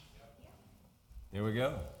There we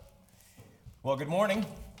go. Well, good morning.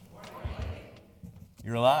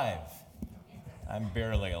 You're alive. I'm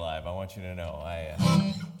barely alive. I want you to know.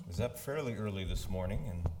 I was up fairly early this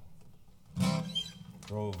morning and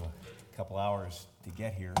drove a couple hours to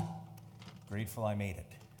get here. Grateful I made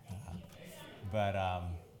it. But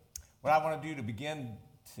what I want to do to begin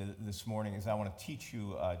this morning is I want to teach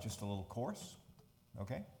you just a little course.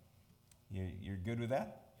 Okay? You're good with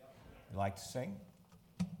that? You like to sing?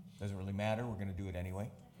 Doesn't really matter. We're going to do it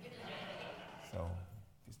anyway. So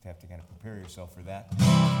just have to kind of prepare yourself for that.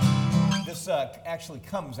 This actually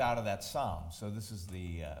comes out of that psalm. So this is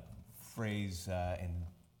the phrase in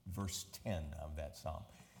verse 10 of that psalm.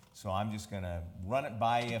 So I'm just going to run it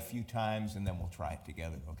by you a few times, and then we'll try it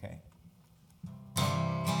together, okay?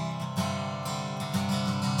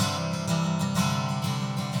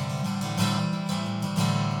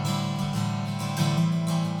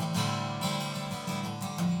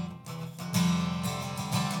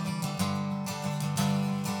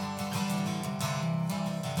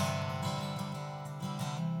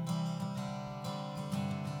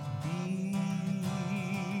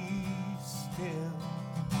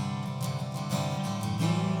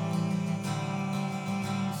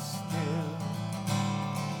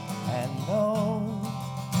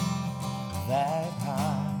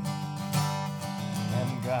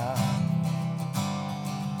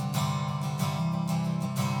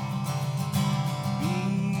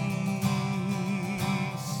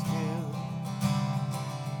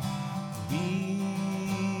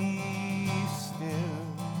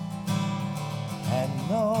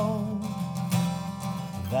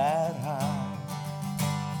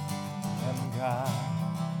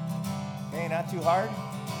 Too hard.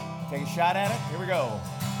 Take a shot at it. Here we go.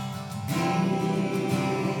 Be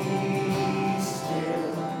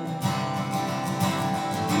still.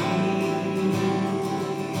 Be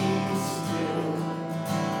still.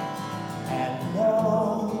 And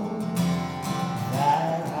know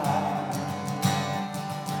that I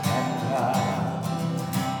am God.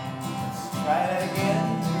 Let's try that again.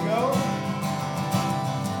 Here we go.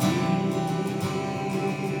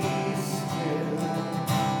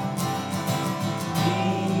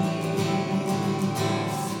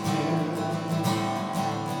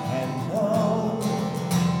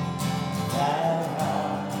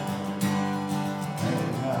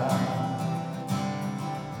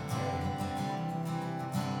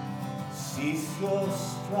 Cease your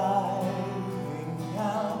striving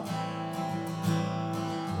now,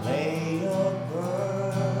 lay your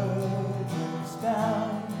burdens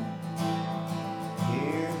down,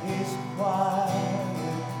 hear his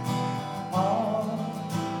quiet call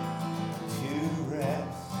to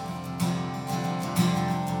rest.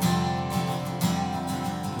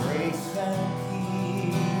 Grace and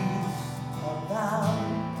peace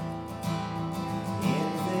abound in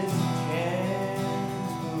this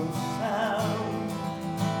gentle sound.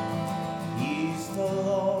 He's the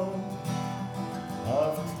Lord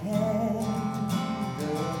of tenderness.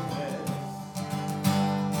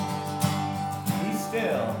 Be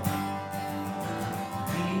still.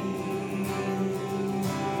 Be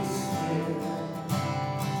still.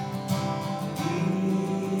 Be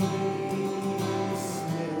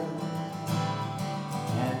still.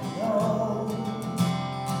 And know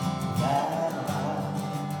that I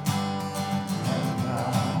am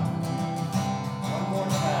God. One more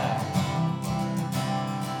time.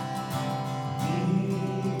 Be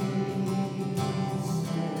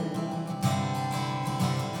still.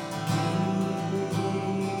 Be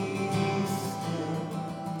still.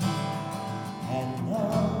 And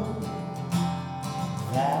know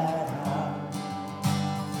that I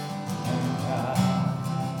am God.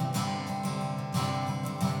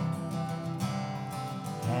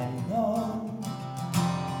 And know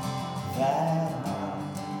that I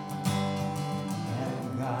am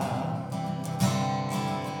God.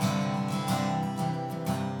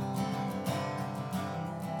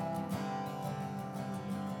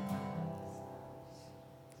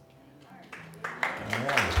 All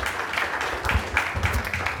right.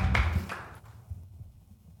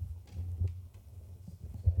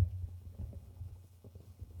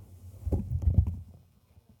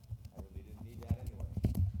 I really didn't need that anyway.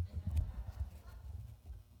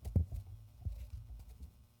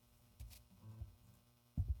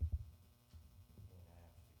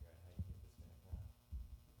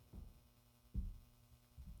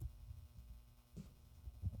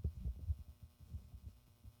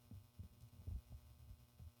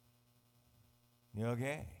 You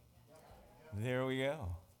okay? There we go.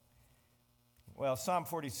 Well, Psalm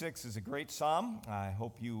 46 is a great psalm. I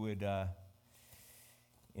hope you would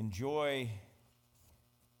enjoy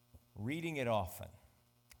reading it often.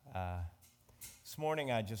 This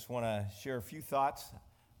morning I just want to share a few thoughts.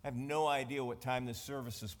 I have no idea what time this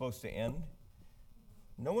service is supposed to end.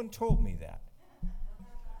 No one told me that.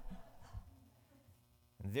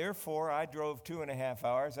 Therefore, I drove 2.5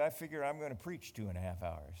 hours. I figure I'm going to preach 2.5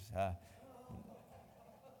 hours.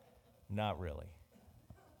 Not really.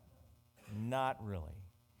 Not really.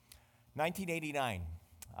 1989,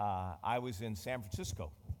 I was in San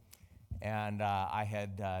Francisco, and I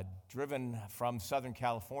had driven from Southern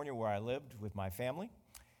California, where I lived with my family,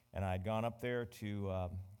 and I'd gone up there to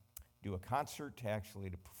do a concert, actually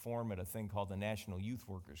to perform at a thing called the National Youth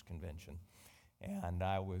Workers Convention. And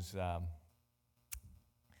I was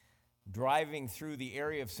driving through the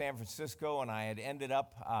area of San Francisco, and I had ended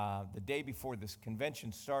up the day before this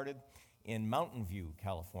convention started in Mountain View,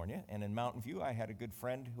 California. And in Mountain View, I had a good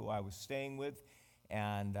friend who I was staying with,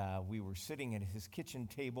 and we were sitting at his kitchen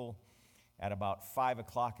table at about 5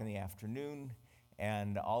 o'clock in the afternoon,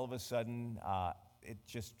 and all of a sudden, it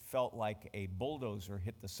just felt like a bulldozer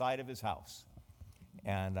hit the side of his house.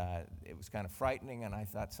 And it was kind of frightening, and I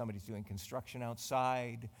thought, somebody's doing construction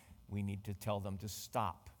outside. We need to tell them to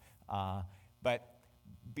stop. But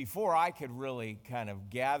before I could really kind of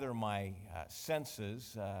gather my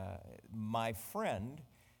senses, my friend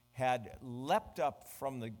had leapt up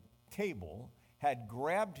from the table, had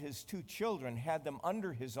grabbed his 2 children, had them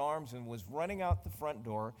under his arms, and was running out the front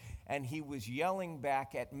door, and he was yelling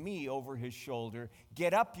back at me over his shoulder,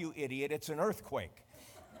 "Get up, you idiot, it's an earthquake."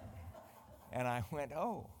 And I went,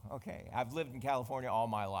 oh, okay. I've lived in California all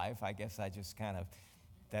my life. I guess that's just kind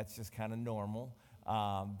of normal.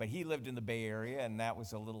 But he lived in the Bay Area, and that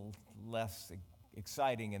was a little less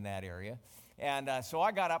exciting in that area. And so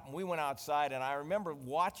I got up, and we went outside, and I remember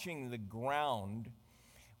watching the ground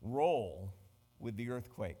roll with the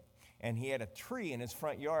earthquake. And he had a tree in his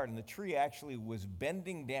front yard, and the tree actually was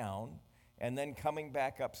bending down and then coming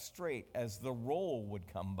back up straight as the roll would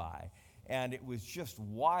come by. And it was just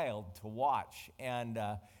wild to watch. And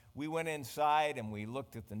we went inside and we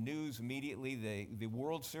looked at the news immediately. The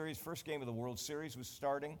World Series, first game of the World Series was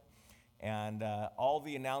starting. And all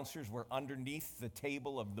the announcers were underneath the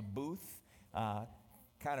table of the booth,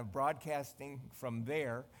 kind of broadcasting from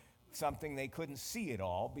there, something they couldn't see at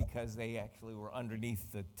all because they actually were underneath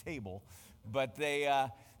the table. But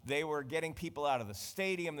they were getting people out of the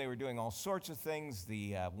stadium. They were doing all sorts of things.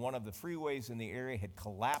 One of the freeways in the area had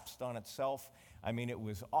collapsed on itself. I mean, it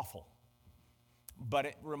was awful. But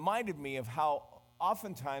it reminded me of how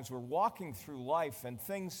oftentimes we're walking through life and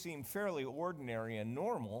things seem fairly ordinary and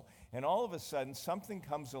normal, and all of a sudden something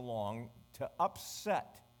comes along to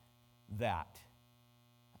upset that,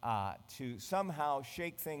 to somehow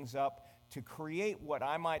shake things up, to create what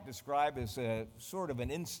I might describe as a sort of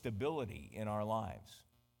an instability in our lives.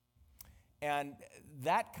 And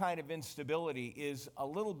that kind of instability is a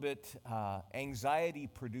little bit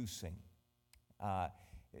anxiety-producing.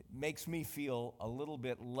 It makes me feel a little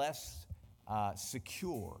bit less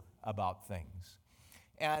secure about things.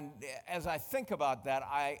 And as I think about that,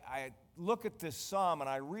 I look at this psalm and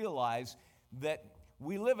I realize that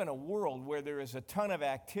we live in a world where there is a ton of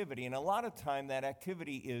activity, and a lot of time that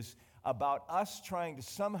activity is about us trying to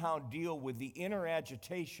somehow deal with the inner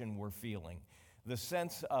agitation we're feeling, the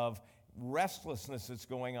sense of restlessness that's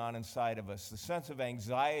going on inside of us, the sense of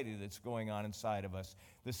anxiety that's going on inside of us,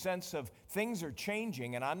 the sense of things are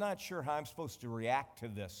changing and I'm not sure how I'm supposed to react to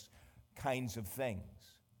this kinds of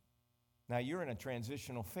things. Now, you're in a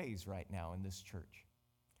transitional phase right now in this church.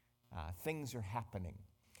 Things are happening.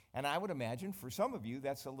 And I would imagine for some of you,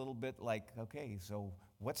 that's a little bit like, okay, so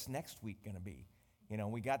what's next week going to be? You know,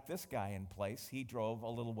 we got this guy in place. He drove a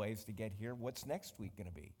little ways to get here. What's next week going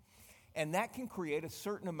to be? And that can create a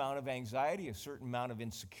certain amount of anxiety, a certain amount of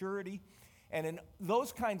insecurity. And in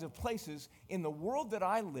those kinds of places, in the world that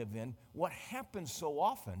I live in, what happens so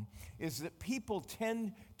often is that people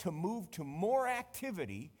tend to move to more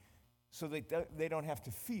activity so that they don't have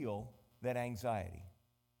to feel that anxiety.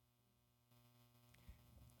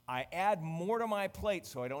 I add more to my plate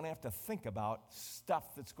so I don't have to think about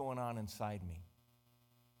stuff that's going on inside me.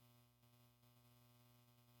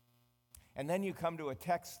 And then you come to a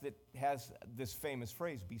text that has this famous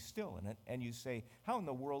phrase, "Be still," in it, and you say, how in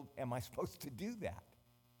the world am I supposed to do that?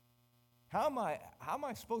 How am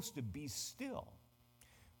I supposed to be still?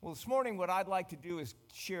 Well, this morning what I'd like to do is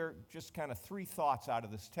share just kind of 3 thoughts out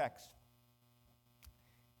of this text.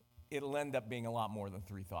 It'll end up being a lot more than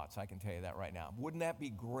 3 thoughts, I can tell you that right now. Wouldn't that be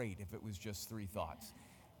great if it was just 3 thoughts?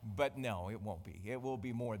 But no, it won't be. It will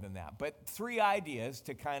be more than that. But 3 ideas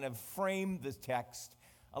to kind of frame the text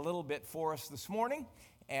a little bit for us this morning.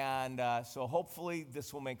 And so hopefully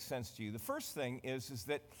this will make sense to you. The first thing is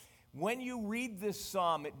that When you read this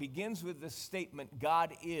psalm, it begins with this statement: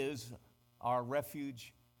 God is our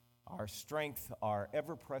refuge, our strength, our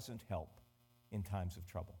ever-present help in times of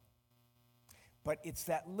trouble. But it's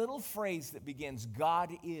that little phrase that begins,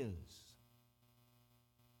 God is.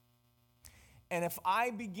 And if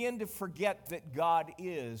I begin to forget that God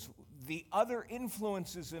is, the other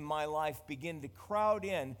influences in my life begin to crowd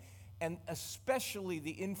in, and especially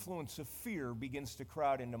the influence of fear begins to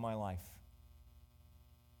crowd into my life.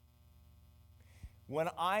 When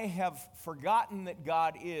I have forgotten that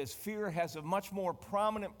God is, fear has a much more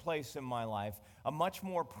prominent place in my life, a much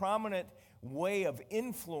more prominent way of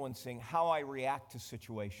influencing how I react to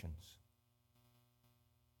situations.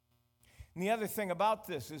 And the other thing about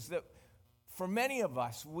this is that for many of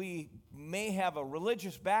us, we may have a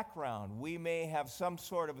religious background. We may have some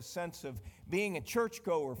sort of a sense of being a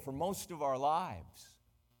churchgoer for most of our lives.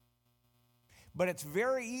 But it's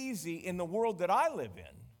very easy in the world that I live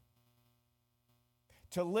in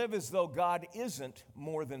to live as though God isn't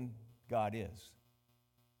more than God is.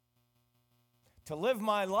 To live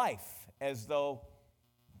my life as though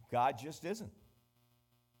God just isn't.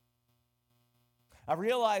 I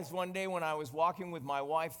realized one day when I was walking with my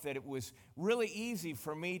wife that it was really easy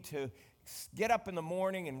for me to get up in the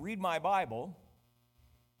morning and read my Bible,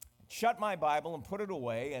 shut my Bible and put it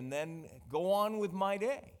away, and then go on with my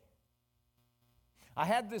day. I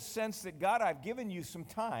had this sense that, God, I've given you some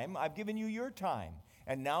time. I've given you your time.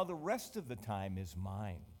 And now the rest of the time is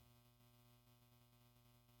mine.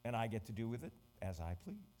 And I get to do with it as I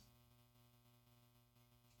please.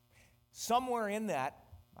 Somewhere in that,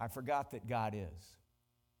 I forgot that God is.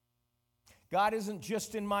 God isn't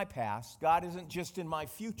just in my past. God isn't just in my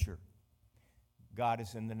future. God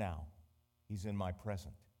is in the now. He's in my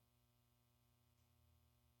present.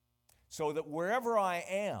 So that wherever I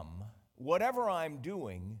am, whatever I'm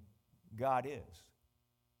doing, God is.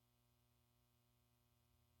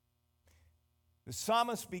 The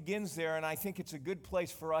psalmist begins there, and I think it's a good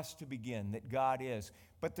place for us to begin, that God is.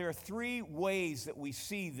 But there are three ways that we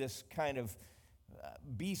see this kind of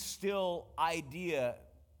be still idea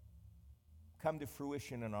come to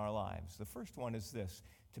fruition in our lives. The first one is this: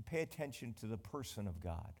 to pay attention to the person of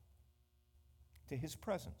God, to his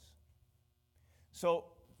presence. So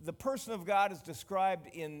the person of God is described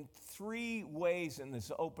in three ways in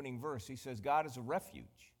this opening verse. He says God is a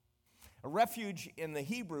refuge. A refuge in the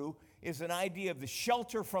Hebrew is an idea of the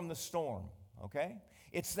shelter from the storm, okay?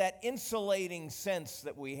 It's that insulating sense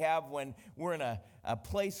that we have when we're in a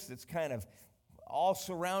place that's kind of all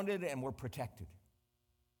surrounded and we're protected.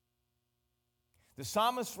 The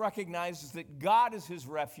psalmist recognizes that God is his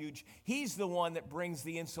refuge. He's the one that brings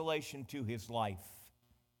the insulation to his life.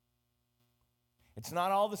 It's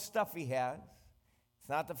not all the stuff he has. It's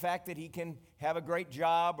not the fact that he can have a great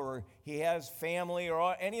job or he has family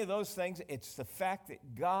or any of those things. It's the fact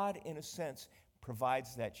that God, in a sense,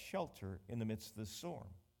 provides that shelter in the midst of the storm.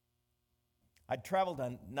 I traveled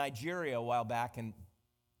to Nigeria a while back, and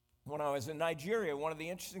when I was in Nigeria, one of the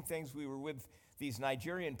interesting things, we were with these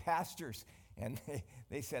Nigerian pastors, and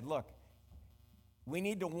they said, look, we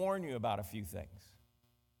need to warn you about a few things.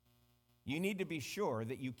 You need to be sure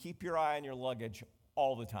that you keep your eye on your luggage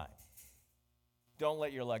all the time. Don't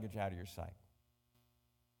let your luggage out of your sight.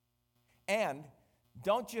 And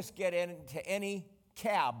don't just get into any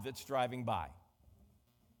cab that's driving by.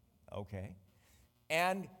 Okay?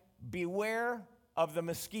 And beware of the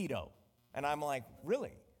mosquito. And I'm like,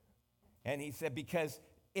 really? And he said, because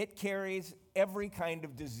it carries every kind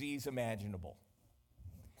of disease imaginable.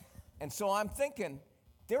 And so I'm thinking,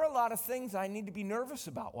 there are a lot of things I need to be nervous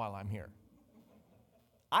about while I'm here.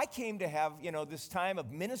 I came to have, this time of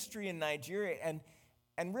ministry in Nigeria,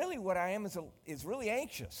 and really what I am is really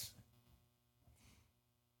anxious.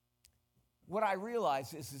 What I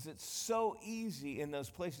realize is it's so easy in those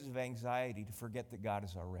places of anxiety to forget that God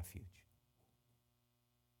is our refuge.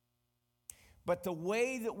 But the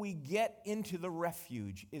way that we get into the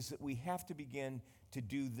refuge is that we have to begin to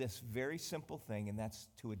do this very simple thing, and that's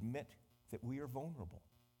to admit that we are vulnerable.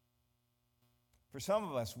 For some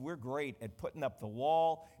of us, we're great at putting up the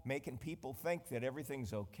wall, making people think that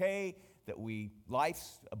everything's okay, that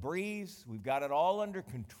life's a breeze, we've got it all under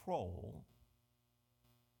control.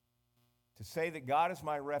 To say that God is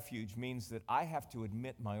my refuge means that I have to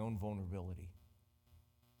admit my own vulnerability.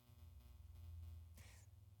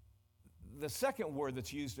 The second word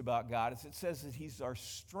that's used about God is it says that he's our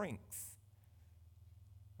strength.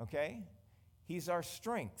 Okay? He's our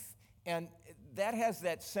strength. And that has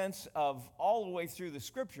that sense of all the way through the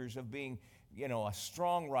scriptures of being, a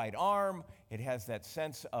strong right arm. It has that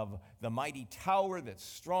sense of the mighty tower that's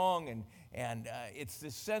strong. And it's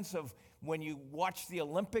this sense of when you watch the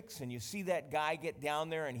Olympics and you see that guy get down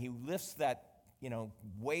there and he lifts that,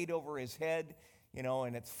 weight over his head,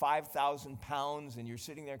 and it's 5,000 pounds, and you're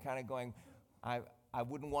sitting there kind of going, I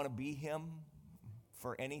wouldn't want to be him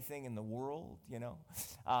for anything in the world,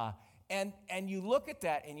 And you look at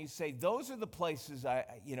that and you say, those are the places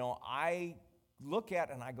I look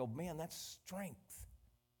at and I go, man, that's strength.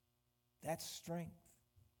 That's strength.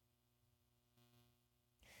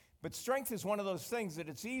 But strength is one of those things that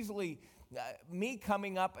it's easily me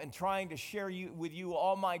coming up and trying to share with you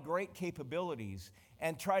all my great capabilities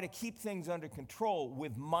and try to keep things under control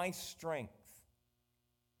with my strength.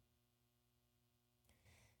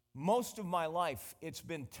 Most of my life, it's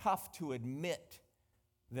been tough to admit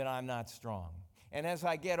that I'm not strong. And as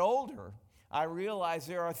I get older, I realize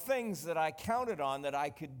there are things that I counted on that I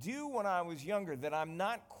could do when I was younger that I'm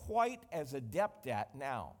not quite as adept at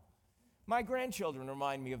now. My grandchildren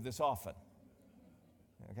remind me of this often.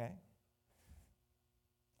 Okay?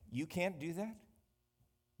 You can't do that?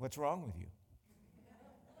 What's wrong with you?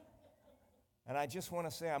 And I just want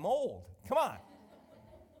to say, I'm old. Come on.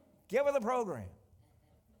 Get with the program.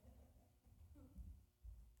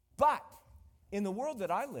 But in the world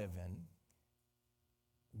that I live in,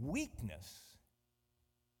 weakness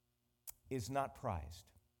is not prized.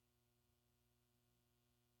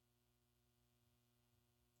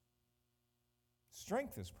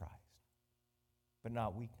 Strength is prized, but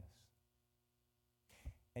not weakness.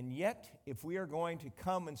 And yet, if we are going to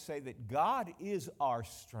come and say that God is our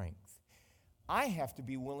strength, I have to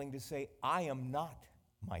be willing to say, I am not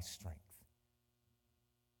my strength,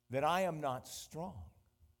 that I am not strong,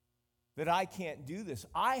 that I can't do this.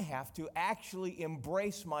 I have to actually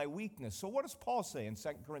embrace my weakness. So what does Paul say in 2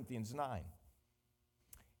 Corinthians 9?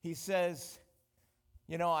 He says,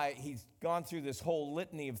 he's gone through this whole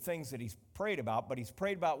litany of things that he's prayed about, but he's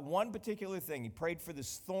prayed about one particular thing. He prayed for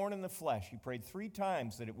this thorn in the flesh. He prayed 3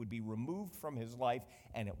 times that it would be removed from his life,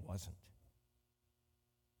 and it wasn't.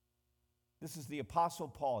 This is the Apostle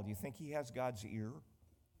Paul. Do you think he has God's ear?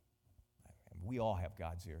 We all have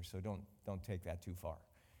God's ear, so don't take that too far.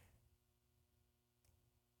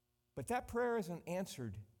 But that prayer isn't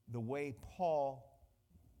answered the way Paul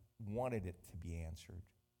wanted it to be answered.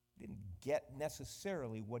 He didn't get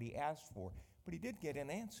necessarily what he asked for, but he did get an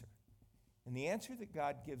answer. And the answer that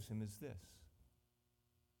God gives him is this: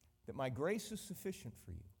 that my grace is sufficient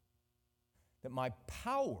for you, that my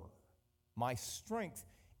power, my strength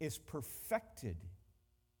is perfected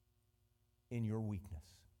in your weakness.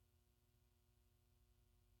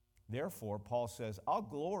 Therefore, Paul says, I'll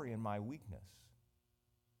glory in my weakness,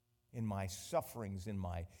 in my sufferings, in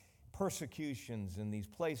my persecutions, in these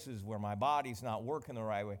places where my body's not working the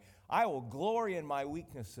right way. I will glory in my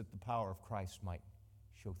weakness that the power of Christ might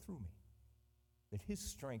show through me, that his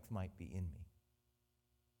strength might be in me.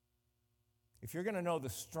 If you're going to know the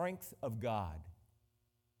strength of God,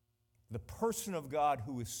 the person of God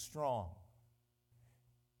who is strong,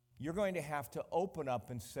 you're going to have to open up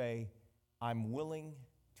and say, I'm willing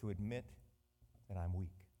to admit that I'm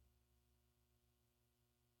weak.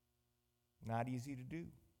 Not easy to do.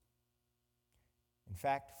 In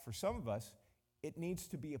fact, for some of us, it needs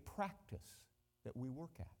to be a practice that we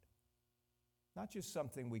work at. Not just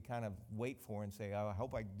something we kind of wait for and say, oh, I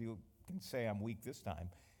hope I can say I'm weak this time,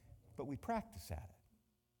 but we practice at it.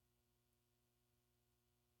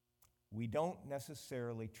 We don't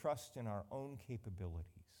necessarily trust in our own capabilities,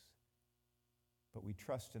 but we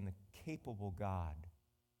trust in the capable God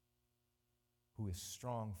who is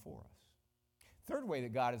strong for us. Third way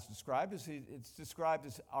that God is described is it's described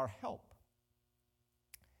as our help.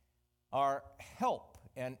 Our help.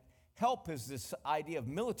 And help is this idea of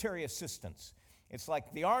military assistance. It's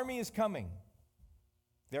like the army is coming.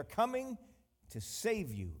 They're coming to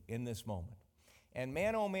save you in this moment. And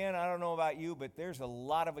man, oh man, I don't know about you, but there's a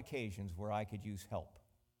lot of occasions where I could use help.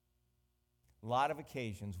 A lot of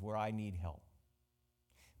occasions where I need help.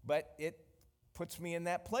 But it puts me in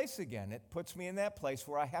that place again. It puts me in that place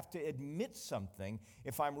where I have to admit something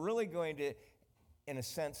if I'm really going to, in a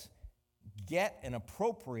sense, get and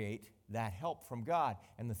appropriate that help from God.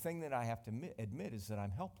 And the thing that I have to admit is that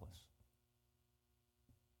I'm helpless.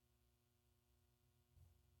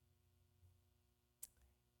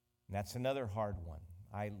 And that's another hard one.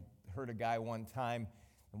 I heard a guy one time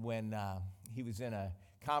when he was in a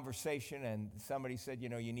conversation and somebody said,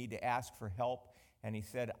 you need to ask for help. And he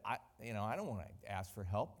said, I don't want to ask for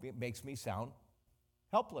help. It makes me sound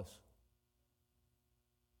helpless.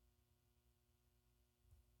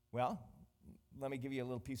 Well, let me give you a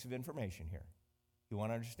little piece of information here. You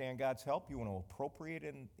want to understand God's help? You want to appropriate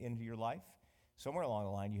it into your life? Somewhere along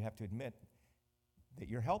the line, you have to admit that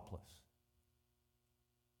you're helpless.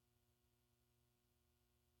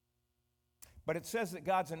 But it says that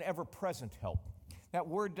God's an ever-present help. That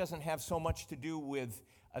word doesn't have so much to do with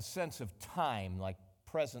a sense of time, like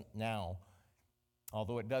present now,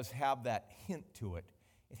 although it does have that hint to it.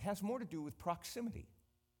 It has more to do with proximity.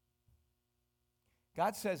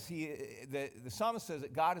 God says, the psalmist says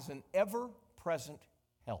that God is an ever-present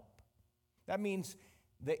help. That means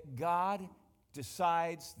that God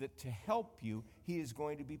decides that to help you, he is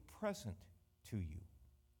going to be present to you,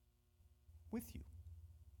 with you.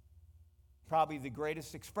 Probably the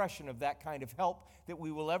greatest expression of that kind of help that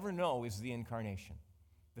we will ever know is the incarnation.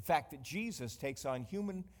 The fact that Jesus takes on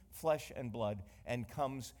human flesh and blood and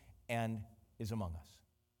comes and is among us.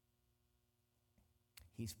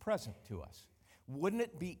 He's present to us. Wouldn't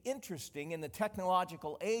it be interesting in the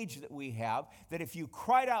technological age that we have that if you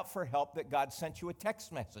cried out for help that God sent you a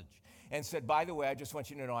text message and said, by the way, I just want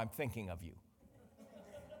you to know I'm thinking of you?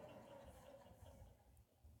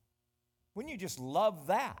 Wouldn't you just love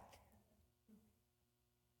that?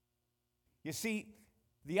 You see,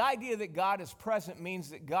 the idea that God is present means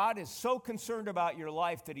that God is so concerned about your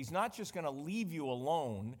life that he's not just going to leave you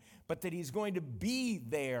alone, but that he's going to be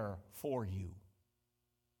there for you.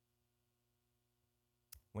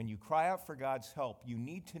 When you cry out for God's help, you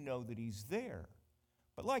need to know that he's there.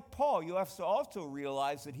 But like Paul, you have to also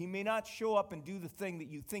realize that he may not show up and do the thing that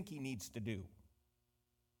you think he needs to do.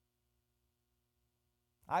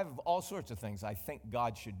 I have all sorts of things I think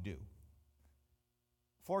God should do.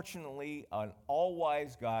 Fortunately, an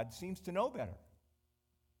all-wise God seems to know better.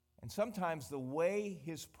 And sometimes the way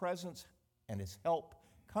his presence and his help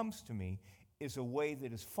comes to me is a way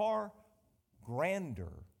that is far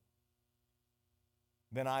grander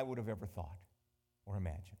than I would have ever thought or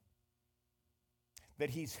imagined.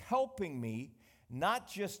 That he's helping me not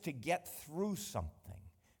just to get through something,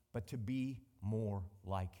 but to be more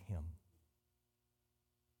like him.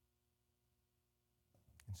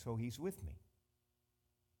 And so he's with me.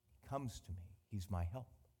 Comes to me. He's my help.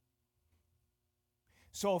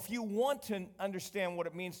 So if you want to understand what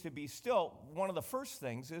it means to be still, one of the first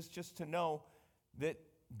things is just to know that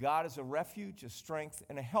God is a refuge, a strength,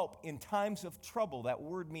 and a help in times of trouble. That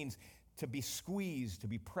word means to be squeezed, to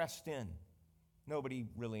be pressed in. Nobody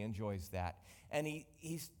really enjoys that. And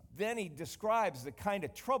then he describes the kind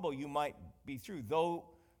of trouble you might be through. Though,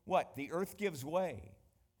 what? The earth gives way.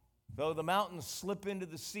 Though the mountains slip into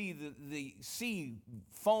the sea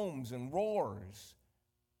foams and roars.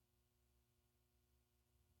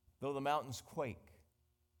 Though the mountains quake,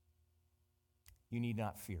 you need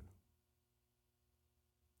not fear.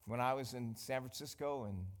 When I was in San Francisco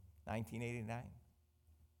in 1989,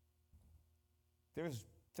 there's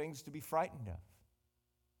things to be frightened of.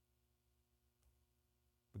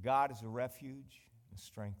 But God is a refuge, a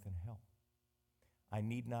strength, and help. I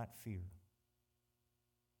need not fear.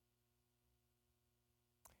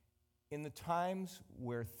 In the times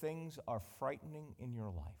where things are frightening in your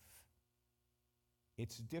life,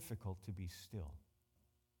 it's difficult to be still.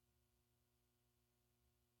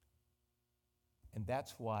 And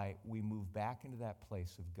that's why we move back into that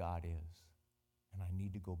place of God is. And I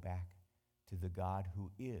need to go back to the God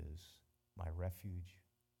who is my refuge,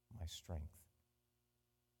 my strength,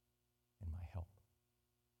 and my help.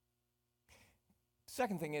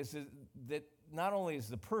 Second thing is that not only is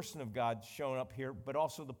the person of God shown up here, but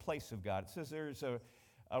also the place of God. It says there's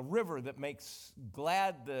a river that makes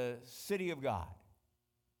glad the city of God,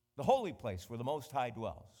 the holy place where the Most High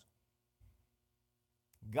dwells.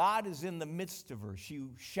 God is in the midst of her. She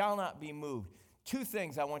shall not be moved. Two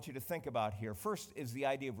things I want you to think about here. First is the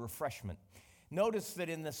idea of refreshment. Notice that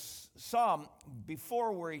in this psalm,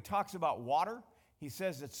 before where he talks about water, he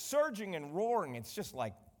says it's surging and roaring. It's just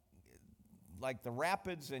like the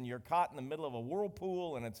rapids and you're caught in the middle of a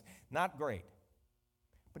whirlpool and it's not great.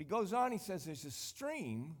 But he goes on, he says there's a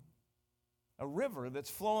stream, a river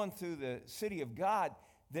that's flowing through the city of God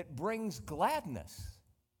that brings gladness.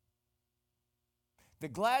 The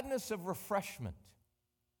gladness of refreshment.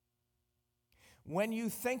 When you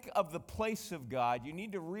think of the place of God, you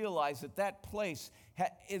need to realize that that place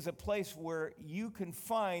is a place where you can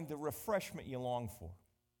find the refreshment you long for.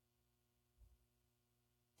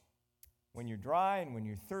 When you're dry and when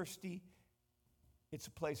you're thirsty, it's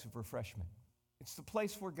a place of refreshment. It's the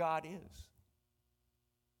place where God is,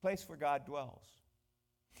 the place where God dwells.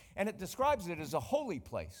 And it describes it as a holy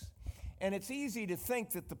place. And it's easy to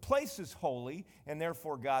think that the place is holy and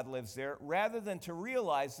therefore God lives there, rather than to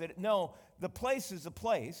realize that, no, the place is a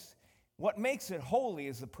place. What makes it holy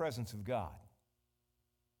is the presence of God.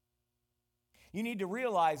 You need to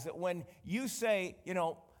realize that when you say,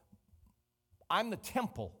 I'm the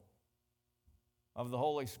temple of the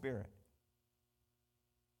Holy Spirit,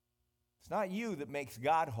 It's not you that makes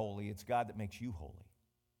God holy, it's God that makes you holy.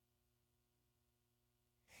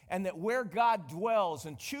 And that where God dwells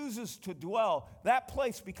and chooses to dwell, that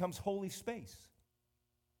place becomes holy space.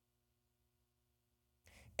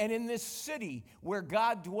 And in this city where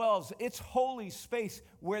God dwells, it's holy space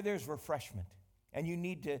where there's refreshment. And you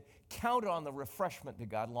need to count on the refreshment that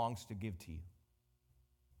God longs to give to you.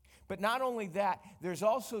 But not only that, there's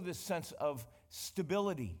also this sense of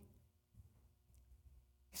stability.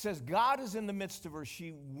 He says, God is in the midst of her.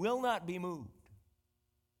 She will not be moved.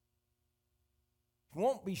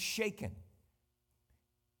 Won't be shaken.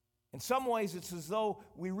 In some ways, it's as though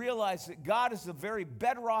we realize that God is the very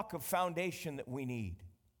bedrock of foundation that we need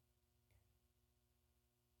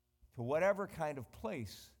to whatever kind of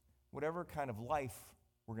place, whatever kind of life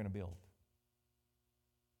we're going to build.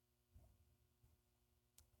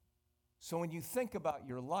 So when you think about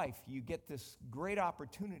your life, you get this great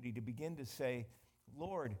opportunity to begin to say,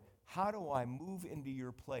 Lord, how do I move into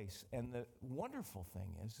your place? And the wonderful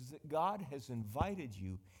thing is that God has invited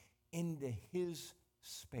you into his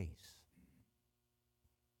space.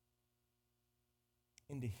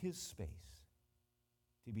 Into his space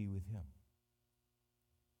to be with him.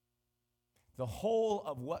 The whole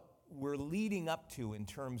of what we're leading up to in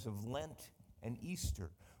terms of Lent and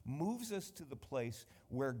Easter moves us to the place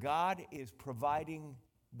where God is providing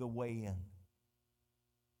the way in.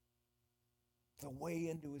 The way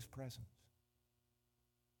into his presence.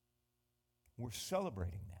 We're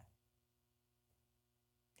celebrating that.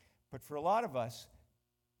 But for a lot of us,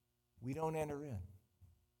 we don't enter in.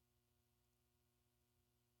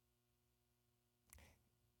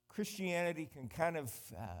 Christianity can kind of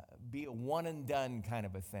be a one and done kind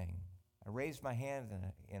of a thing. I raised my hand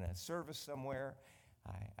in a service somewhere.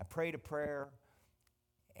 I prayed a prayer,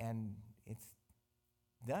 and it's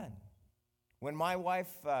done. When my wife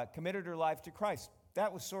committed her life to Christ,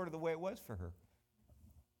 that was sort of the way it was for her.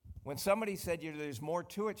 When somebody said, there's more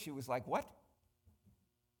to it, she was like, what?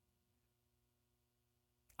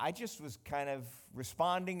 I just was kind of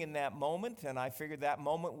responding in that moment, and I figured that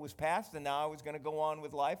moment was past, and now I was going to go on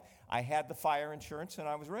with life. I had the fire insurance, and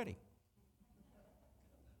I was ready.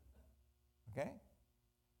 Okay?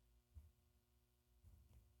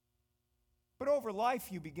 But over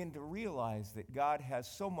life, you begin to realize that God has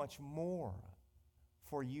so much more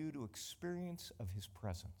for you to experience of his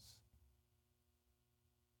presence.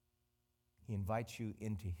 He invites you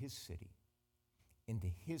into his city, into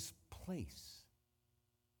his place.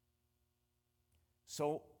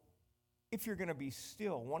 So, if you're going to be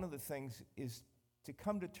still, one of the things is to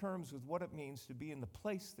come to terms with what it means to be in the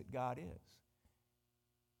place that God is.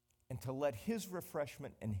 And to let his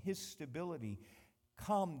refreshment and his stability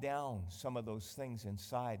calm down some of those things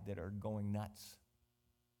inside that are going nuts.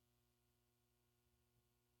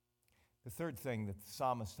 The third thing that the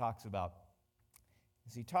psalmist talks about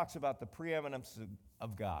is he talks about the preeminence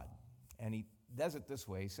of God. And he does it this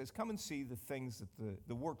way. He says, come and see the things that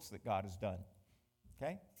the works that God has done.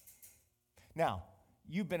 Okay? Now,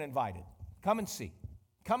 you've been invited. Come and see.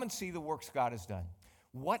 Come and see the works God has done.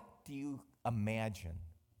 What do you imagine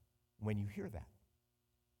when you hear that?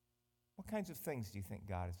 What kinds of things do you think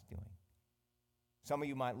God is doing? Some of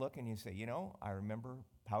you might look and you say, I remember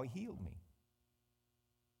how he healed me.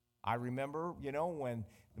 I remember, when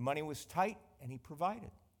the money was tight and he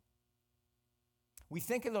provided. We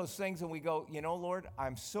think of those things and we go, Lord,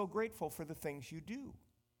 I'm so grateful for the things you do.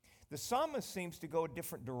 The psalmist seems to go a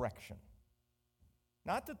different direction.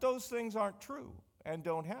 Not that those things aren't true and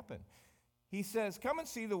don't happen. He says, come and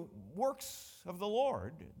see the works of the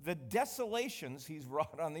Lord, the desolations he's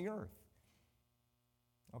wrought on the earth.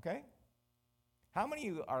 Okay? How many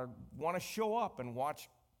of you want to show up and watch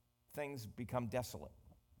things become desolate?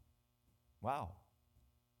 Wow.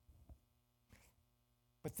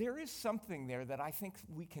 But there is something there that I think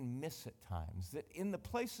we can miss at times, that in the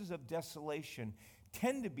places of desolation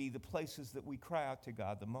tend to be the places that we cry out to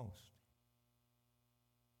God the most.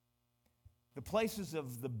 The places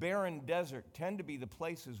of the barren desert tend to be the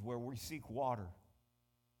places where we seek water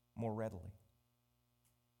more readily.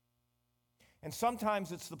 And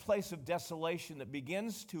sometimes it's the place of desolation that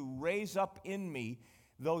begins to raise up in me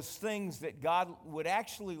those things that God would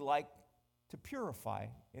actually like to purify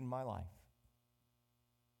in my life.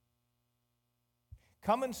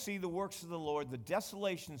 Come and see the works of the Lord, the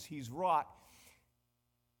desolations he's wrought.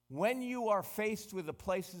 When you are faced with the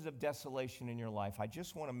places of desolation in your life, I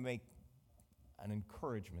just want to make an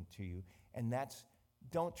encouragement to you, and that's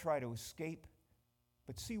don't try to escape,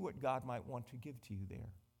 but see what God might want to give to you there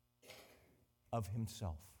of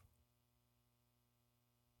himself.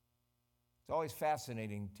 It's always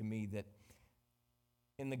fascinating to me that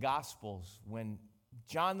in the Gospels, when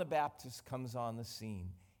John the Baptist comes on the scene,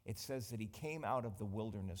 it says that he came out of the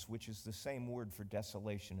wilderness, which is the same word for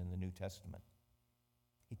desolation in the New Testament.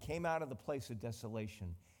 He came out of the place of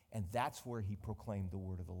desolation, and that's where he proclaimed the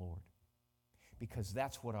word of the Lord. Because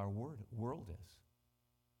that's what our world is.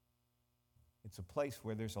 It's a place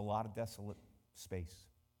where there's a lot of desolate space,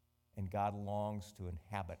 and God longs to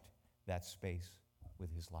inhabit that space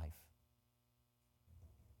with his life.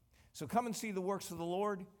 So come and see the works of the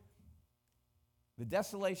Lord, the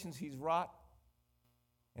desolations he's wrought,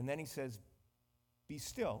 and then he says, be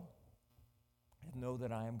still and know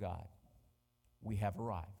that I am God. We have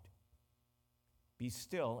arrived. Be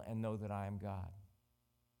still and know that I am God.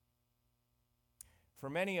 For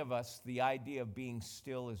many of us, the idea of being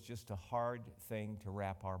still is just a hard thing to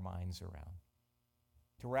wrap our minds around,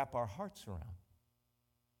 to wrap our hearts around.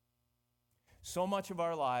 So much of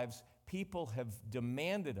our lives, people have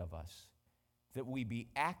demanded of us that we be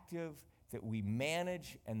active, that we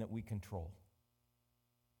manage, and that we control.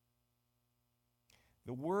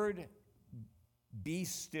 The word be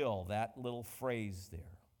still, that little phrase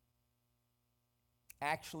there,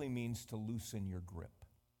 actually means to loosen your grip.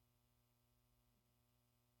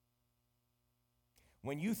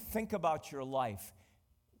 When you think about your life,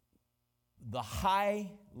 the high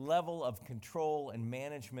level of control and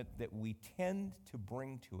management that we tend to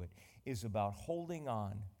bring to it is about holding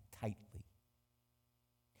on tightly.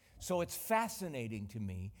 So it's fascinating to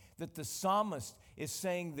me that the psalmist is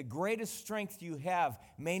saying the greatest strength you have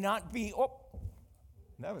may not be,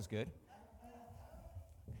 that was good.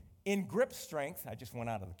 In grip strength, I just went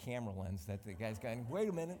out of the camera lens that the guy's going, wait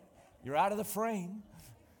a minute, you're out of the frame.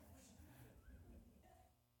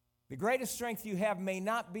 The greatest strength you have may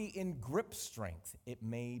not be in grip strength. It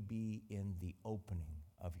may be in the opening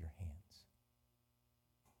of your hands.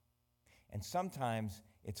 And sometimes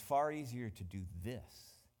it's far easier to do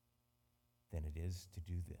this than it is to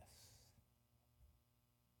do this.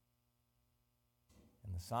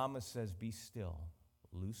 And the psalmist says, be still,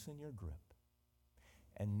 loosen your grip,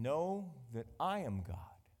 and know that I am God.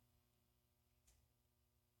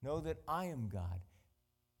 Know that I am God.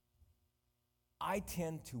 I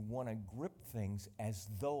tend to want to grip things as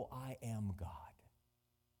though I am God.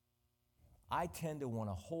 I tend to want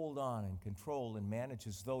to hold on and control and manage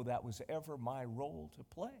as though that was ever my role to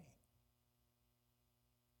play.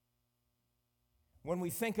 When we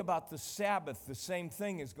think about the Sabbath, the same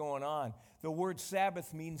thing is going on. The word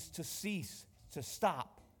Sabbath means to cease, to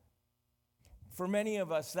stop. For many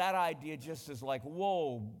of us, that idea just is like,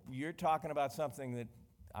 whoa, you're talking about something that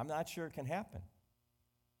I'm not sure can happen.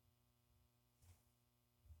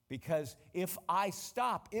 Because if I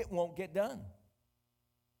stop, it won't get done.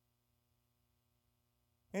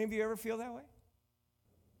 Any of you ever feel that way?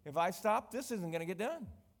 If I stop, this isn't going to get done.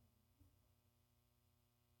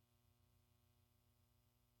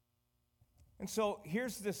 And so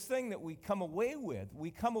here's this thing that we come away with.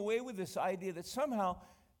 We come away with this idea that somehow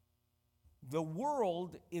the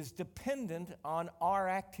world is dependent on our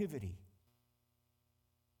activity.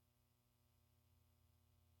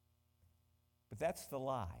 But that's the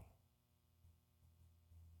lie.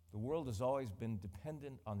 The world has always been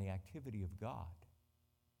dependent on the activity of God.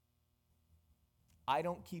 I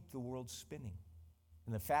don't keep the world spinning.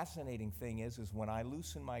 And the fascinating thing is when I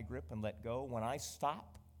loosen my grip and let go, when I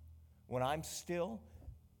stop, when I'm still,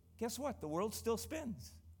 guess what? The world still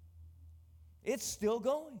spins. It's still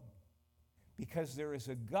going. Because there is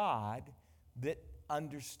a God that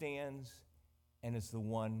understands and is the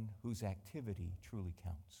one whose activity truly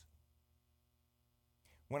counts.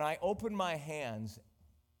 When I open my hands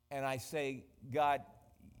and I say, God,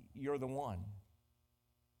 you're the one,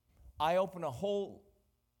 I open a whole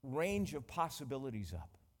range of possibilities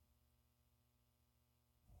up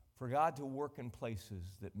for God to work in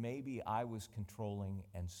places that maybe I was controlling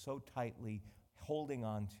and so tightly holding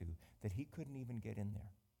on to that he couldn't even get in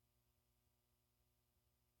there.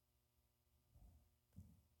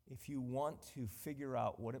 If you want to figure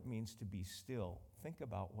out what it means to be still, think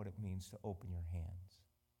about what it means to open your hands,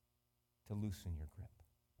 to loosen your grip.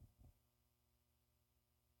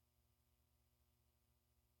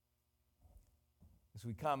 As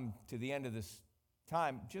we come to the end of this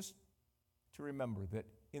time, just to remember that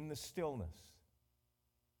in the stillness,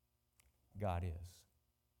 God is.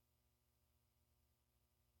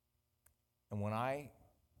 And when I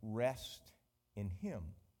rest in him,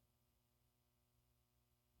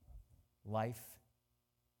 life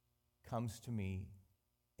comes to me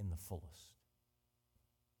in the fullest.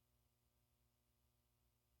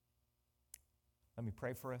 Let me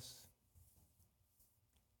pray for us.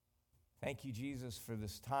 Thank you, Jesus, for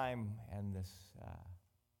this time and this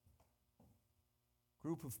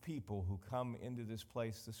group of people who come into this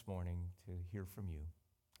place this morning to hear from you.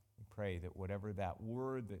 We pray that whatever that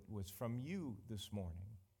word that was from you this morning,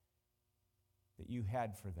 that you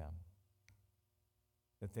had for them,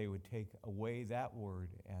 that they would take away that word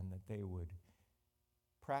and that they would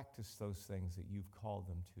practice those things that you've called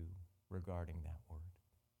them to regarding that word.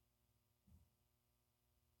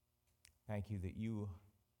 Thank you that you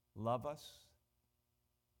love us,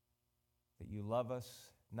 that you love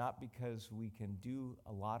us not because we can do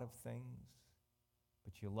a lot of things,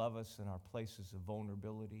 but you love us in our places of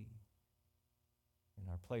vulnerability, in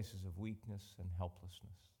our places of weakness and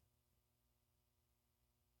helplessness.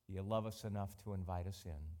 You love us enough to invite us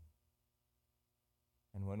in.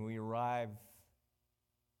 And when we arrive,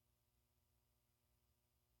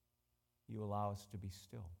 you allow us to be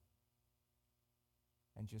still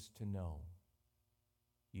and just to know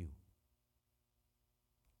you.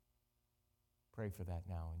 Pray for that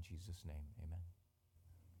now in Jesus' name. Amen.